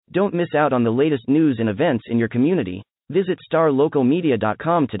Don't miss out on the latest news and events in your community. Visit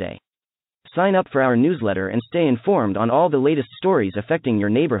starlocalmedia.com today. Sign up for our newsletter and stay informed on all the latest stories affecting your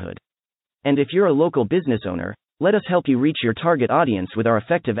neighborhood. And if you're a local business owner, let us help you reach your target audience with our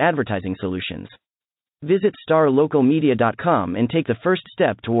effective advertising solutions. Visit starlocalmedia.com and take the first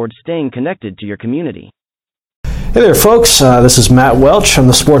step towards staying connected to your community. Hey there, folks. This is Matt Welch. I'm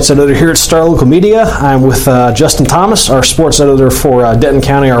the sports editor here at Star Local Media. I'm with Justin Thomas, our sports editor for Denton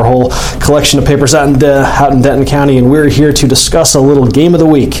County, our whole collection of papers out in Denton County, and we're here to discuss a little game of the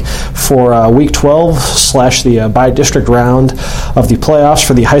week for Week 12 / the by-district round of the playoffs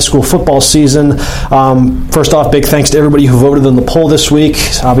for the high school football season. First off, big thanks to everybody who voted in the poll this week.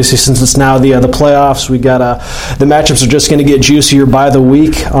 Obviously, since it's now the playoffs, we got the matchups are just going to get juicier by the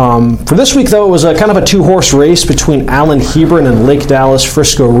week. For this week, though, it was kind of a two-horse race between Allen Hebron and Lake Dallas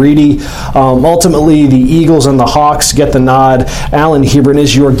Frisco Reedy. Ultimately, the Eagles and the Hawks get the nod. Allen Hebron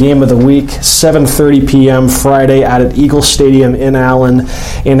is your game of the week, 7:30 p.m. Friday out at Eagle Stadium in Allen,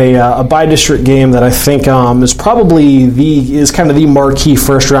 in a by-district game that I think is kind of the marquee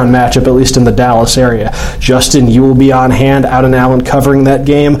first-round matchup, at least in the Dallas area. Justin, you will be on hand out in Allen covering that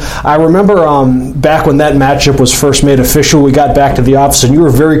game. I remember back when that matchup was first made official, we got back to the office, and you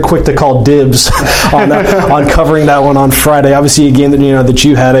were very quick to call dibs on covering that one on Friday. Obviously, a game that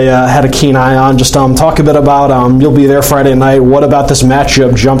you had a keen eye on. Just talk a bit about you'll be there Friday night. What about this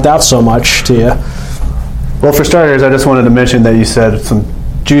matchup jumped out so much to you? Well, for starters, I just wanted to mention that you said some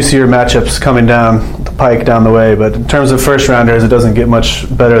juicier matchups coming down the pike down the way, but in terms of first rounders, it doesn't get much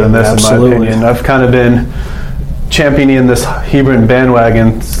better than this. Absolutely. In my opinion. I've kind of been championing this Hebron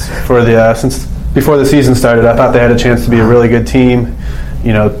bandwagon for since before the season started. I thought they had a chance to be a really good team.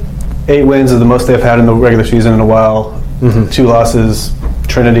 8 wins is the most they've had in the regular season in a while. 2 losses,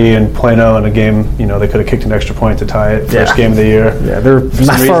 Trinity and Plano, in a game, they could have kicked an extra point to tie it. First game of the year. Yeah, they're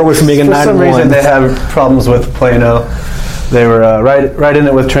not far away from being a 9-1. For some reason, they have problems with Plano. They were right in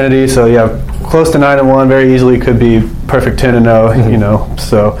it with Trinity, so yeah, close to 9-1. Very easily could be perfect 10-0.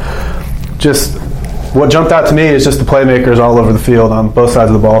 So just what jumped out to me is just the playmakers all over the field on both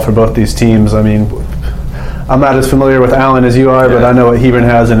sides of the ball for both these teams. I mean, I'm not as familiar with Allen as you are, but I know what Hebron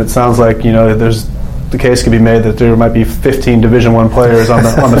has, and it sounds like the case could be made that there might be 15 Division I players on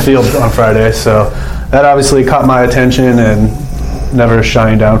the field on Friday. So that obviously caught my attention, and never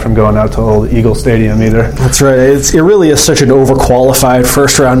shying down from going out to old Eagle Stadium either. That's right. It really is such an overqualified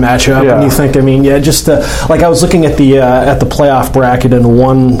first-round matchup. Yeah. And you think, I was looking at the playoff bracket, and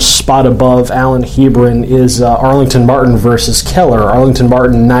one spot above Allen Hebron is Arlington Martin versus Keller. Arlington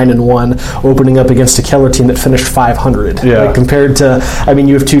Martin 9-1, opening up against a Keller team that finished 500. Yeah. Compared to,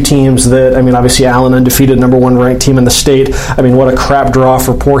 you have two teams that, obviously Allen undefeated, number 1 ranked team in the state. What a crap draw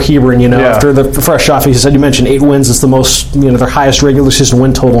for poor Hebron. After the fresh off, you mentioned 8 wins is the most, their highest regular season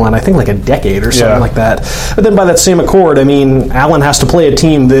win total in I think like a decade or something like that. But then by that same accord, Allen has to play a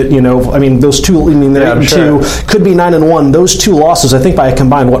team that those two, they're 8-2, could be 9-1. Those 2 losses, I think, by a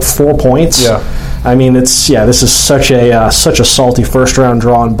combined 4 points. Yeah. This is such a salty first round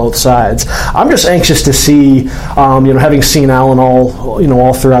draw on both sides. I'm just anxious to see, having seen Allen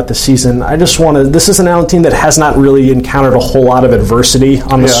all throughout the season. This is an Allen team that has not really encountered a whole lot of adversity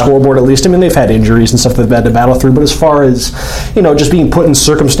on the scoreboard, at least. They've had injuries and stuff that they've had to battle through, but as far as, just being put in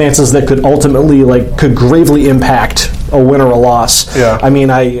circumstances that could ultimately, could gravely impact a win or a loss. Yeah.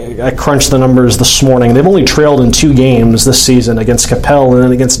 I crunched the numbers this morning. They've only trailed in 2 games this season, against Capel and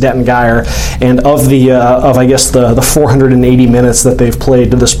then against Denton Guyer, and of the 480 minutes that they've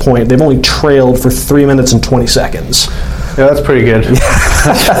played to this point, they've only trailed for 3 minutes and 20 seconds. Yeah, that's pretty good.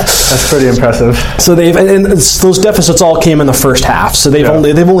 That's pretty impressive. So those deficits all came in the first half. So they've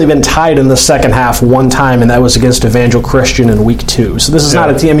only been tied in the second half one time, and that was against Evangel Christian in week 2. So this is not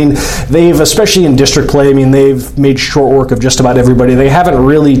a team. They've, especially in district play, they've made short work of just about everybody. They haven't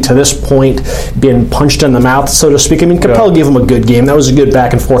really, to this point, been punched in the mouth, so to speak. Capel gave them a good game. That was a good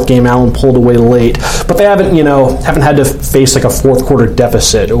back and forth game. Allen pulled away late, but they haven't had to face a fourth quarter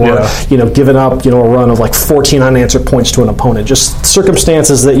deficit or given up a run of 14 unanswered points to an opponent. Just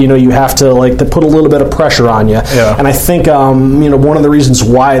circumstances that you have to that put a little bit of pressure on you. Yeah. And I think one of the reasons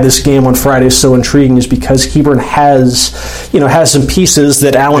why this game on Friday is so intriguing is because Hebron has some pieces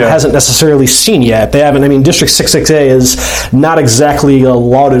that Allen hasn't necessarily seen yet. They haven't. District 6A is not exactly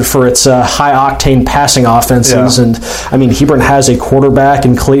lauded for its high octane passing offenses, and Hebron has a quarterback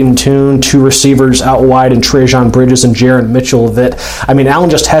in Clayton Toon, 2 receivers out wide in Trajan Bridges and Jaron Mitchell that Allen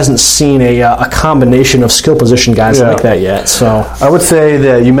just hasn't seen a combination of skill position guys like that yet. So I would say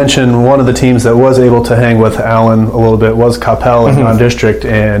that you mentioned one of the teams that was able to hang with Allen a little bit was Capel in non-district,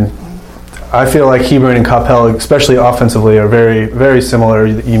 and I feel like Hebron and Coppell, especially offensively, are very, very similar.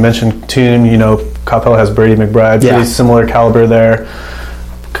 You mentioned Toon, Coppell has Brady McBride, pretty similar caliber there.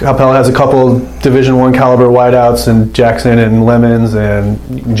 Coppell has a couple Division I caliber wideouts, and Jackson and Lemons, and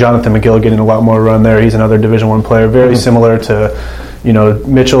Jonathan McGill getting a lot more run there. He's another Division I player, very similar to,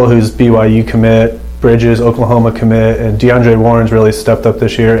 Mitchell, who's BYU commit, Bridges, Oklahoma commit, and DeAndre Warren's really stepped up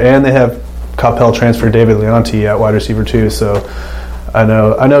this year. And they have Coppell transfer David Leonti at wide receiver too. So I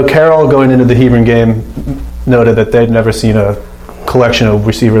know Carroll going into the Hebron game noted that they'd never seen a collection of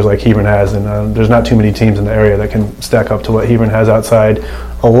receivers like Hebron has, and there's not too many teams in the area that can stack up to what Hebron has outside,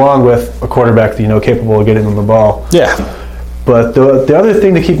 along with a quarterback that, capable of getting them the ball. Yeah. But the other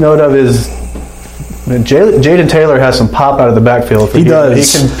thing to keep note of is Jaden Taylor has some pop out of the backfield. He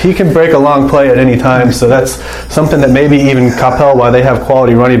does. He can break a long play at any time, so that's something that maybe even Coppell, while they have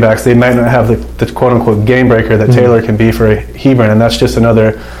quality running backs, they might not have the quote-unquote game breaker that Taylor can be for Hebron, and that's just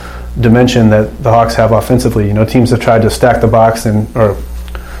another dimension that the Hawks have offensively. Teams have tried to stack the box or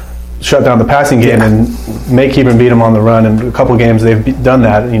shut down the passing game and make Hebron beat them on the run. And a couple games they've done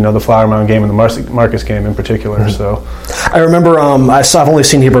that. The Flower Mound game and the Marcus game in particular. So I remember I've only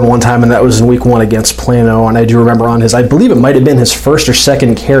seen Hebron one time, and that was in week 1 against Plano. And I do remember on I believe it might have been his first or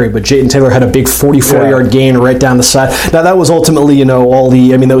second carry, but Jaden Taylor had a big 44-yard gain right down the side. Now that was ultimately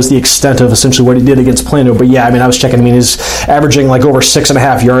that was the extent of essentially what he did against Plano. But yeah, I was checking. He's averaging like over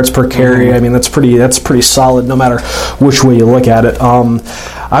 6.5 yards per carry. That's pretty solid no matter which way you look at it.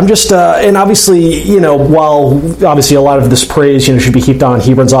 I'm just, and obviously, while obviously a lot of this praise, should be heaped on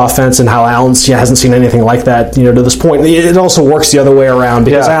Hebron's offense and how Allen's hasn't seen anything like that, to this point, it also works the other way around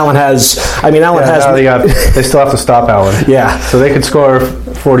because Allen has. They still have to stop Allen. Yeah. So they could score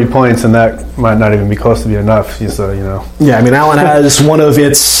 40 points, and that might not even be close to be enough. Yeah, Allen has one of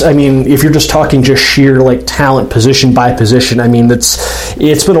its. If you're just talking just sheer like talent, position by position,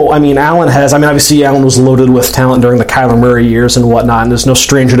 it's been. Allen has. Obviously, Allen was loaded with talent during the Kyler Murray years and whatnot, and there's no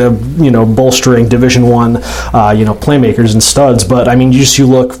stranger to bolstering Division I playmakers and studs. But you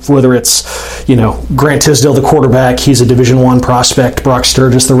look whether it's Grant Tisdale, the quarterback, he's a Division I prospect. Brock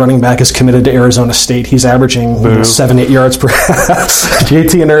Sturgis, the running back, is committed to Arizona State. He's averaging 7-8 yards per.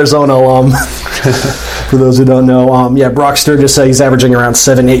 JT, an Arizona alum. For those who don't know, Brock Sturgis, he's averaging around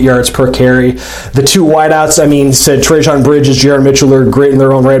 7-8 yards per carry. The two wideouts, said Trajan Bridges, Jaron Mitchell are great in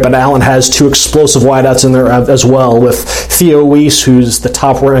their own right, but Allen has two explosive wideouts in there as well, with Theo Weiss, who's the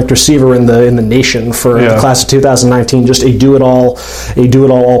top-ranked receiver in the nation for the class of 2019, just a do-it-all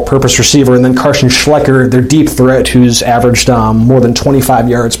all-purpose receiver, and then Carson Schlecker, their deep threat, who's averaged more than 25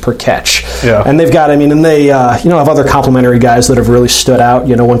 yards per catch. Yeah. And they've got, they have other complimentary guys that have really stood out.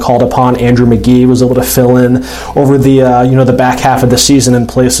 When called upon, Andrew McGee was able to fill in over the back half of the season in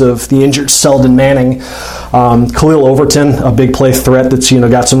place of the injured Selden Manning. Khalil Overton, a big play threat that's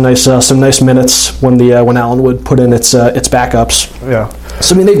got some nice minutes when Allen would put in its backups. Yeah.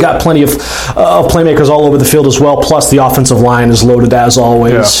 So they've got plenty of playmakers all over the field as well. Plus the offensive line is loaded as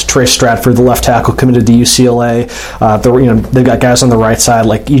always. Yeah. Trey Stratford, the left tackle, committed to UCLA. They've got guys on the right side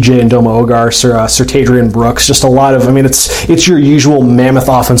like EJ and Ndoma Ogar, Sir Tadrian Brooks. Just a lot of. It's your usual mammoth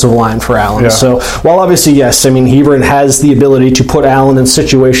offensive line for Allen. Yeah. So while obviously yes, Hebron has the ability to put Allen in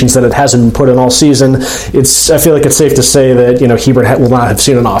situations that it hasn't been put in all season. I feel like it's safe to say that Hebron will not have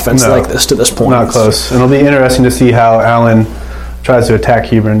seen an offense like this to this point. Not close. And it'll be interesting to see how Allen tries to attack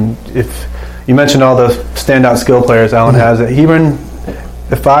Hebron. If you mentioned all the standout skill players Allen has at Hebron,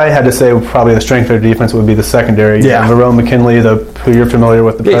 if I had to say probably the strength of their defense would be the secondary. Yeah. Verone McKinley, who you're familiar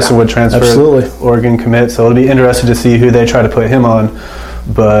with, the Prestonwood transfer, absolutely. Oregon commit. So it'll be interesting to see who they try to put him on.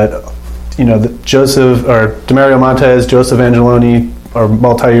 But Demario Montez, Joseph Angeloni are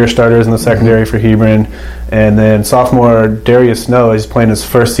multi-year starters in the secondary for Hebron. And then sophomore Darius Snow is playing his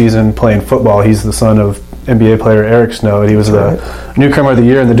first season playing football. He's the son of NBA player Eric Snow. He was the newcomer of the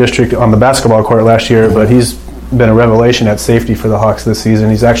year in the district on the basketball court last year, but he's been a revelation at safety for the Hawks this season.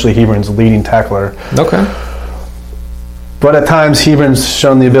 He's actually Hebron's leading tackler. Okay. But at times, Hebron's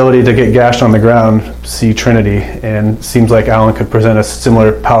shown the ability to get gashed on the ground, see Trinity, and seems like Allen could present a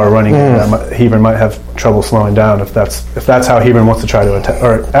similar power running game that Hebron might have trouble slowing down if that's how Hebron wants to try to attack,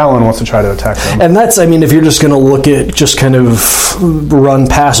 or Allen wants to try to attack them. And that's, if you're just going to look at just kind of run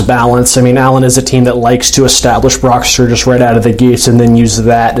pass balance, Allen is a team that likes to establish Brock Sturgis right out of the gates and then use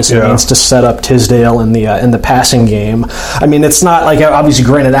that as a means to set up Tisdale in the passing game. It's not like, obviously,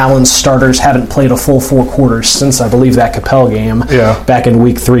 granted, Allen's starters haven't played a full 4 quarters since, I believe, that Capella Pell game back in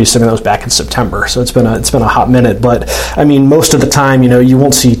week 3. So that was back in September. So it's been a hot minute. But I mean, most of the time, you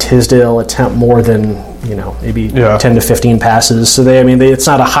won't see Tisdale attempt more than maybe 10 to 15 passes. So it's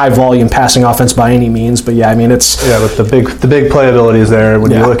not a high volume passing offense by any means. But it's but the big playability is there.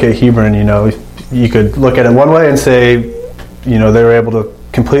 When you look at Hebron, you could look at it one way and say, they were able to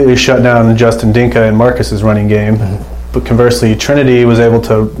completely shut down Justin Dinka and Marcus's running game. Mm-hmm. But conversely, Trinity was able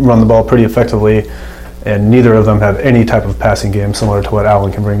to run the ball pretty effectively, and neither of them have any type of passing game similar to what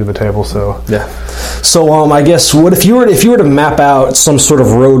Allen can bring to the table. So I guess what if you were to map out some sort of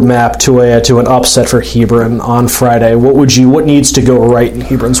roadmap to an upset for Hebron on Friday? What needs to go right in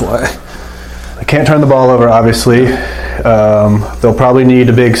Hebron's way? They can't turn the ball over, obviously. They'll probably need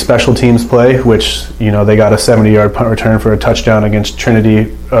a big special teams play, which they got a 70-yard punt return for a touchdown against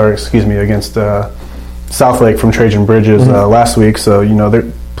against Southlake from Trajan Bridges last week. So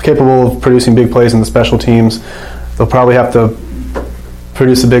they're capable of producing big plays in the special teams. They'll probably have to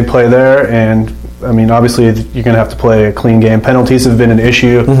produce a big play there, and obviously you're going to have to play a clean game. Penalties have been an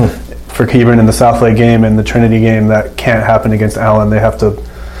issue for Hebron in the Southlake game and the Trinity game. That can't happen against Allen. They have to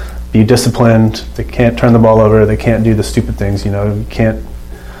be disciplined. They can't turn the ball over. They can't do the stupid things. You can't.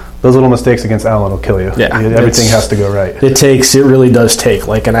 Those little mistakes against Allen will kill you. Yeah, everything has to go right. It really does take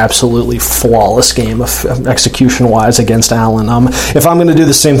like an absolutely flawless game of execution-wise against Allen. If I'm going to do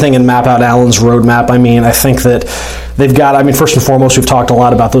the same thing and map out Allen's roadmap, I think that they've got. First and foremost, we've talked a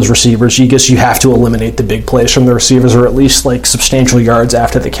lot about those receivers. You have to eliminate the big plays from the receivers, or at least like substantial yards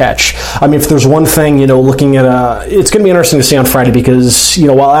after the catch. If there's one thing, looking at it's going to be interesting to see on Friday because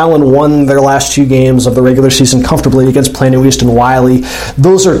while Allen won their last 2 games of the regular season comfortably against Plano East and Wiley,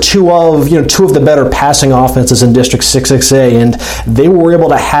 those are two of the better passing offenses in District 6A, and they were able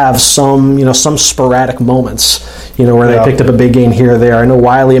to have some sporadic moments, where they picked up a big game here or there. I know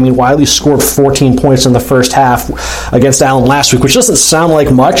Wiley scored 14 points in the first half against Allen last week, which doesn't sound like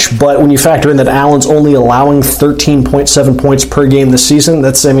much, but when you factor in that Allen's only allowing 13.7 points per game this season,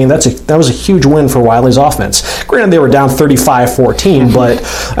 that was a huge win for Wiley's offense. Granted, they were down 35-14, but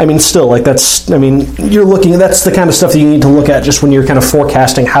still, you're looking. That's the kind of stuff that you need to look at just when you're kind of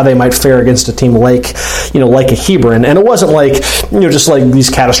forecasting how they might fare against a team like a Hebron. And it wasn't like just like these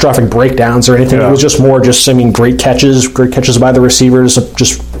catastrophic breakdowns or anything. It was just more great catches by the receivers,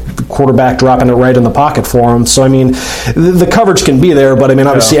 just quarterback dropping it right in the pocket for them. So the coverage can be there, but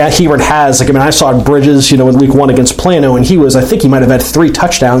obviously Hebron has I saw Bridges in week 1 against Plano, and he might have had 3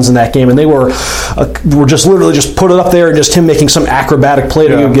 touchdowns in that game, and they were just literally just put it up there and just him making some acrobatic play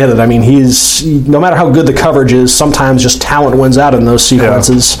to go get it. He's no matter how good the coverage is, sometimes just talent wins out in those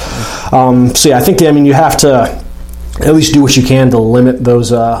sequences. I think you have to at least do what you can to limit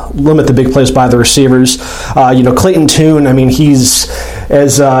the big plays by the receivers. Clayton Toon, he's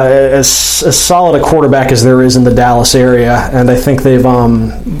as solid a quarterback as there is in the Dallas area, and I think they've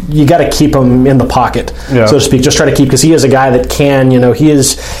you got to keep him in the pocket, so to speak. Just try to keep, because he is a guy that can, he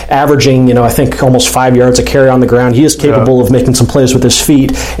is averaging, I think almost 5 yards a carry on the ground. He is capable of making some plays with his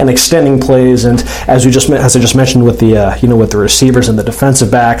feet and extending plays. And as I just mentioned with the with the receivers and the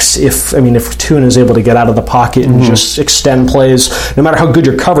defensive backs, if Toon is able to get out of the pocket and just extend plays, no matter how good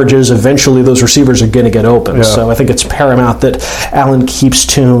your coverage is, eventually those receivers are going to get open. So I think it's paramount that Allen keeps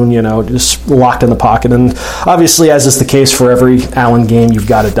Toon, just locked in the pocket. And obviously, as is the case for every Allen game, you've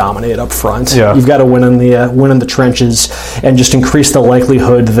got to dominate up front. You've got to win in the trenches and just increase the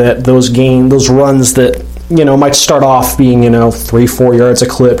likelihood that those runs that might start off being 3-4 yards a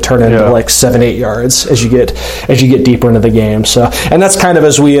clip turn into like 7-8 yards as you get deeper into the game. So, and that's kind of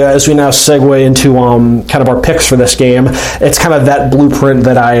as we now segue into kind of our picks for this game. It's kind of that blueprint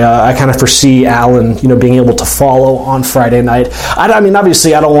that I kind of foresee Allen being able to follow on Friday night.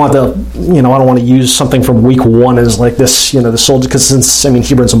 Obviously I don't want to use something from week 1 as like this this old, because since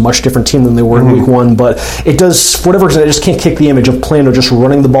Hebron's a much different team than they were in week 1, but it does, for whatever reason, I just can't kick the image of Plano just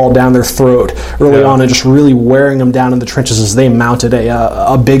running the ball down their throat early on and just really wearing them down in the trenches as they mounted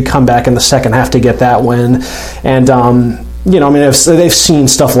a big comeback in the second half to get that win. And they've seen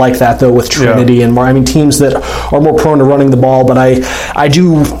stuff like that though with Trinity and more. Teams that are more prone to running the ball. But I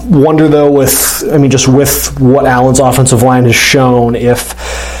do wonder though with what Allen's offensive line has shown,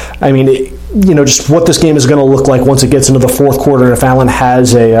 just what this game is going to look like once it gets into the fourth quarter, and if Allen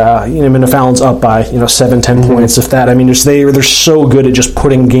has if Allen's up by 7-10 points, if that, they're so good at just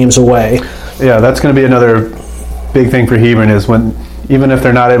putting games away. Yeah, that's going to be another big thing for Hebron, is when, even if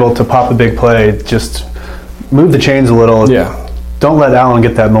they're not able to pop a big play, just move the chains a little. Don't let Allen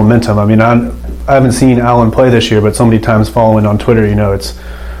get that momentum. I haven't seen Allen play this year, but so many times following on Twitter, it's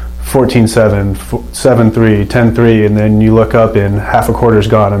 14-7, 7-3, 10-3, and then you look up and half a quarter's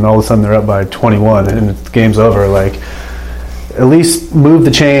gone, and all of a sudden they're up by 21, and the game's over. at least move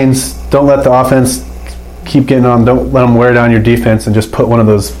the chains. Don't let the offense keep getting on. Don't let them wear down your defense, and just put one of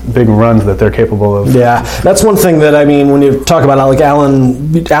those big runs that they're capable of. Yeah, that's one thing that, I mean, when you talk about like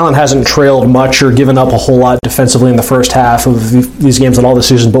Allen hasn't trailed much or given up a whole lot defensively in the first half of these games at all this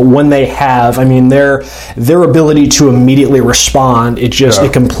season, but when they have, I mean, their ability to immediately respond, it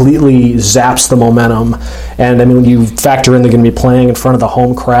completely zaps the momentum. And I mean, when you factor in they're going to be playing in front of the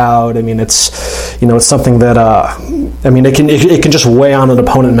home crowd, I mean, it's something that I mean, it can just weigh on an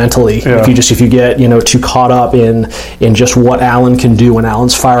opponent mentally if you get too caught up in just what Allen can do when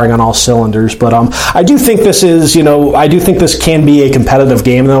Allen's firing on all cylinders. But I do think this can be a competitive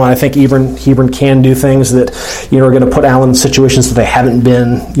game, though, and I think Hebron can do things that are going to put Allen in situations that they haven't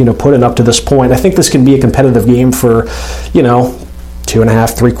been put in up to this point. I think this can be a competitive game for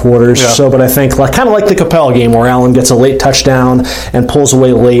 2.5, 3 quarters or so, but I think kind of like the Capel game where Allen gets a late touchdown and pulls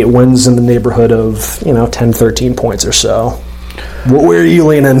away late, wins in the neighborhood of 10, 13 points or so. Where are you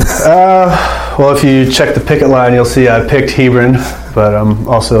leaning? Well, if you check the picket line, you'll see I picked Hebron, but I'm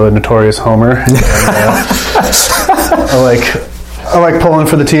also a notorious homer. And, I like pulling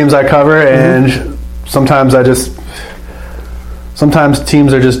for the teams I cover, and sometimes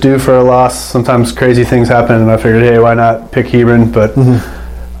teams are just due for a loss. Sometimes crazy things happen, and I figured, hey, why not pick Hebron? But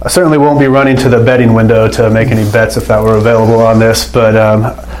I certainly won't be running to the betting window to make any bets if that were available on this. But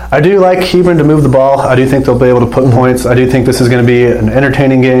I do like Hebron to move the ball. I do think they'll be able to put points. I do think this is going to be an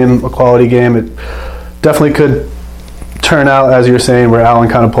entertaining game, a quality game. It definitely could turn out, as you're saying, where Allen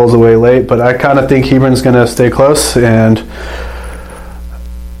kind of pulls away late. But I kind of think Hebron's going to stay close, and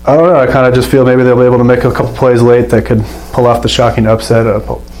I don't know. I kind of just feel maybe they'll be able to make a couple plays late that could pull off the shocking upset.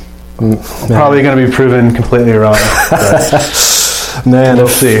 Probably going to be proven completely wrong. Man, we'll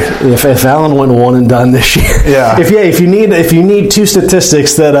see. If Allen went one and done this year, if you need two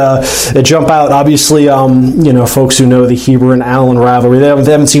statistics that jump out, obviously, folks who know the Hebron Allen rivalry, they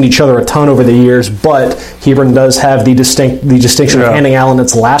haven't seen each other a ton over the years, but Hebron does have the distinction of handing Allen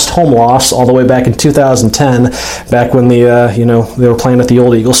its last home loss all the way back in 2010, back when they were playing at the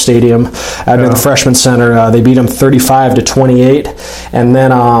old Eagle Stadium out in the Freshman Center. They beat them 35-28, and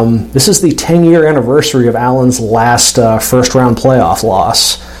then this is the 10-year anniversary of Allen's last first round playoff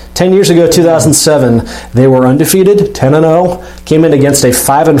loss. 10 years ago, 2007, they were undefeated, 10-0, came in against a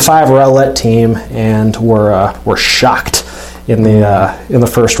 5-5 Rowlett team and were shocked in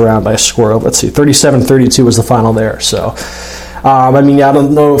the first round by a score of, 37-32 was the final there. So, I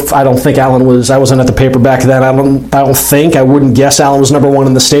don't think Allen was. I wasn't at the paper back then. I wouldn't guess Allen was number one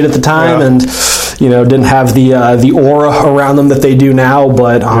in the state at the time, and didn't have the aura around them that they do now.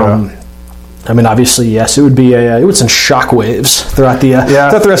 But obviously, yes, it would send shockwaves throughout the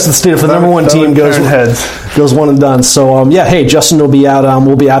rest of the state if the number one team goes one and done. So, hey, Justin will be out.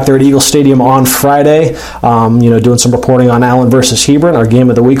 We'll be out there at Eagle Stadium on Friday, doing some reporting on Allen versus Hebron, our game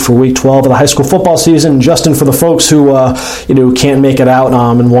of the week for Week 12 of the high school football season. Justin, for the folks who can't make it out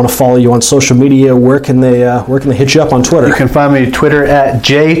and want to follow you on social media, where can they hit you up on Twitter? You can find me Twitter at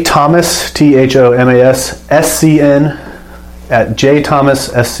jthomas ThomasSCN at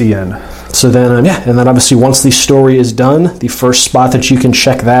jthomasscn. So then, and then obviously once the story is done, the first spot that you can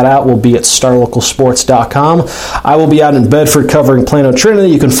check that out will be at starlocalsports.com. I will be out in Bedford covering Plano Trinity.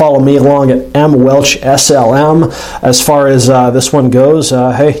 You can follow me along at mwelchslm. As far as this one goes,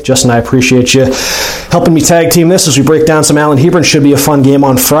 hey, Justin, I appreciate you helping me tag team this as we break down some Allen Hebron. Should be a fun game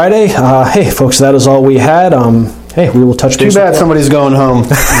on Friday. Hey, folks, that is all we had. Hey, we will touch base. Too bad somebody's going home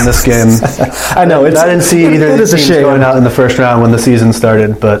in this game. I know. I didn't see either of these teams going out in the first round when the season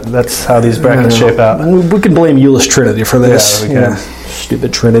started, but that's how these brackets shape out. We can blame Euless Trinity for this. Yeah, we can.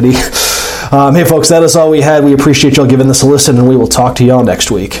 Stupid Trinity. Hey, folks, that is all we had. We appreciate y'all giving this a listen, and we will talk to y'all next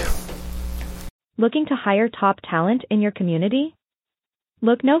week. Looking to hire top talent in your community?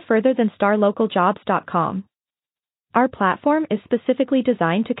 Look no further than starlocaljobs.com. Our platform is specifically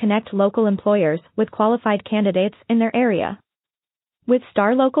designed to connect local employers with qualified candidates in their area. With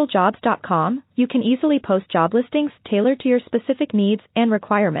starlocaljobs.com, you can easily post job listings tailored to your specific needs and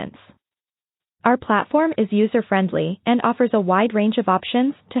requirements. Our platform is user-friendly and offers a wide range of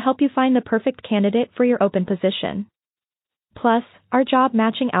options to help you find the perfect candidate for your open position. Plus, our job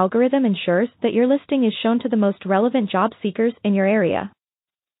matching algorithm ensures that your listing is shown to the most relevant job seekers in your area.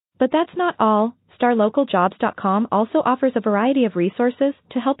 But that's not all. StarLocalJobs.com also offers a variety of resources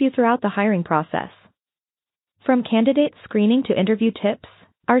to help you throughout the hiring process. From candidate screening to interview tips,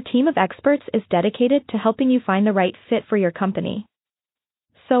 our team of experts is dedicated to helping you find the right fit for your company.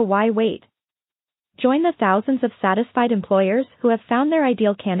 So why wait? Join the thousands of satisfied employers who have found their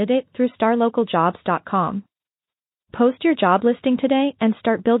ideal candidate through StarLocalJobs.com. Post your job listing today and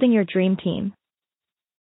start building your dream team.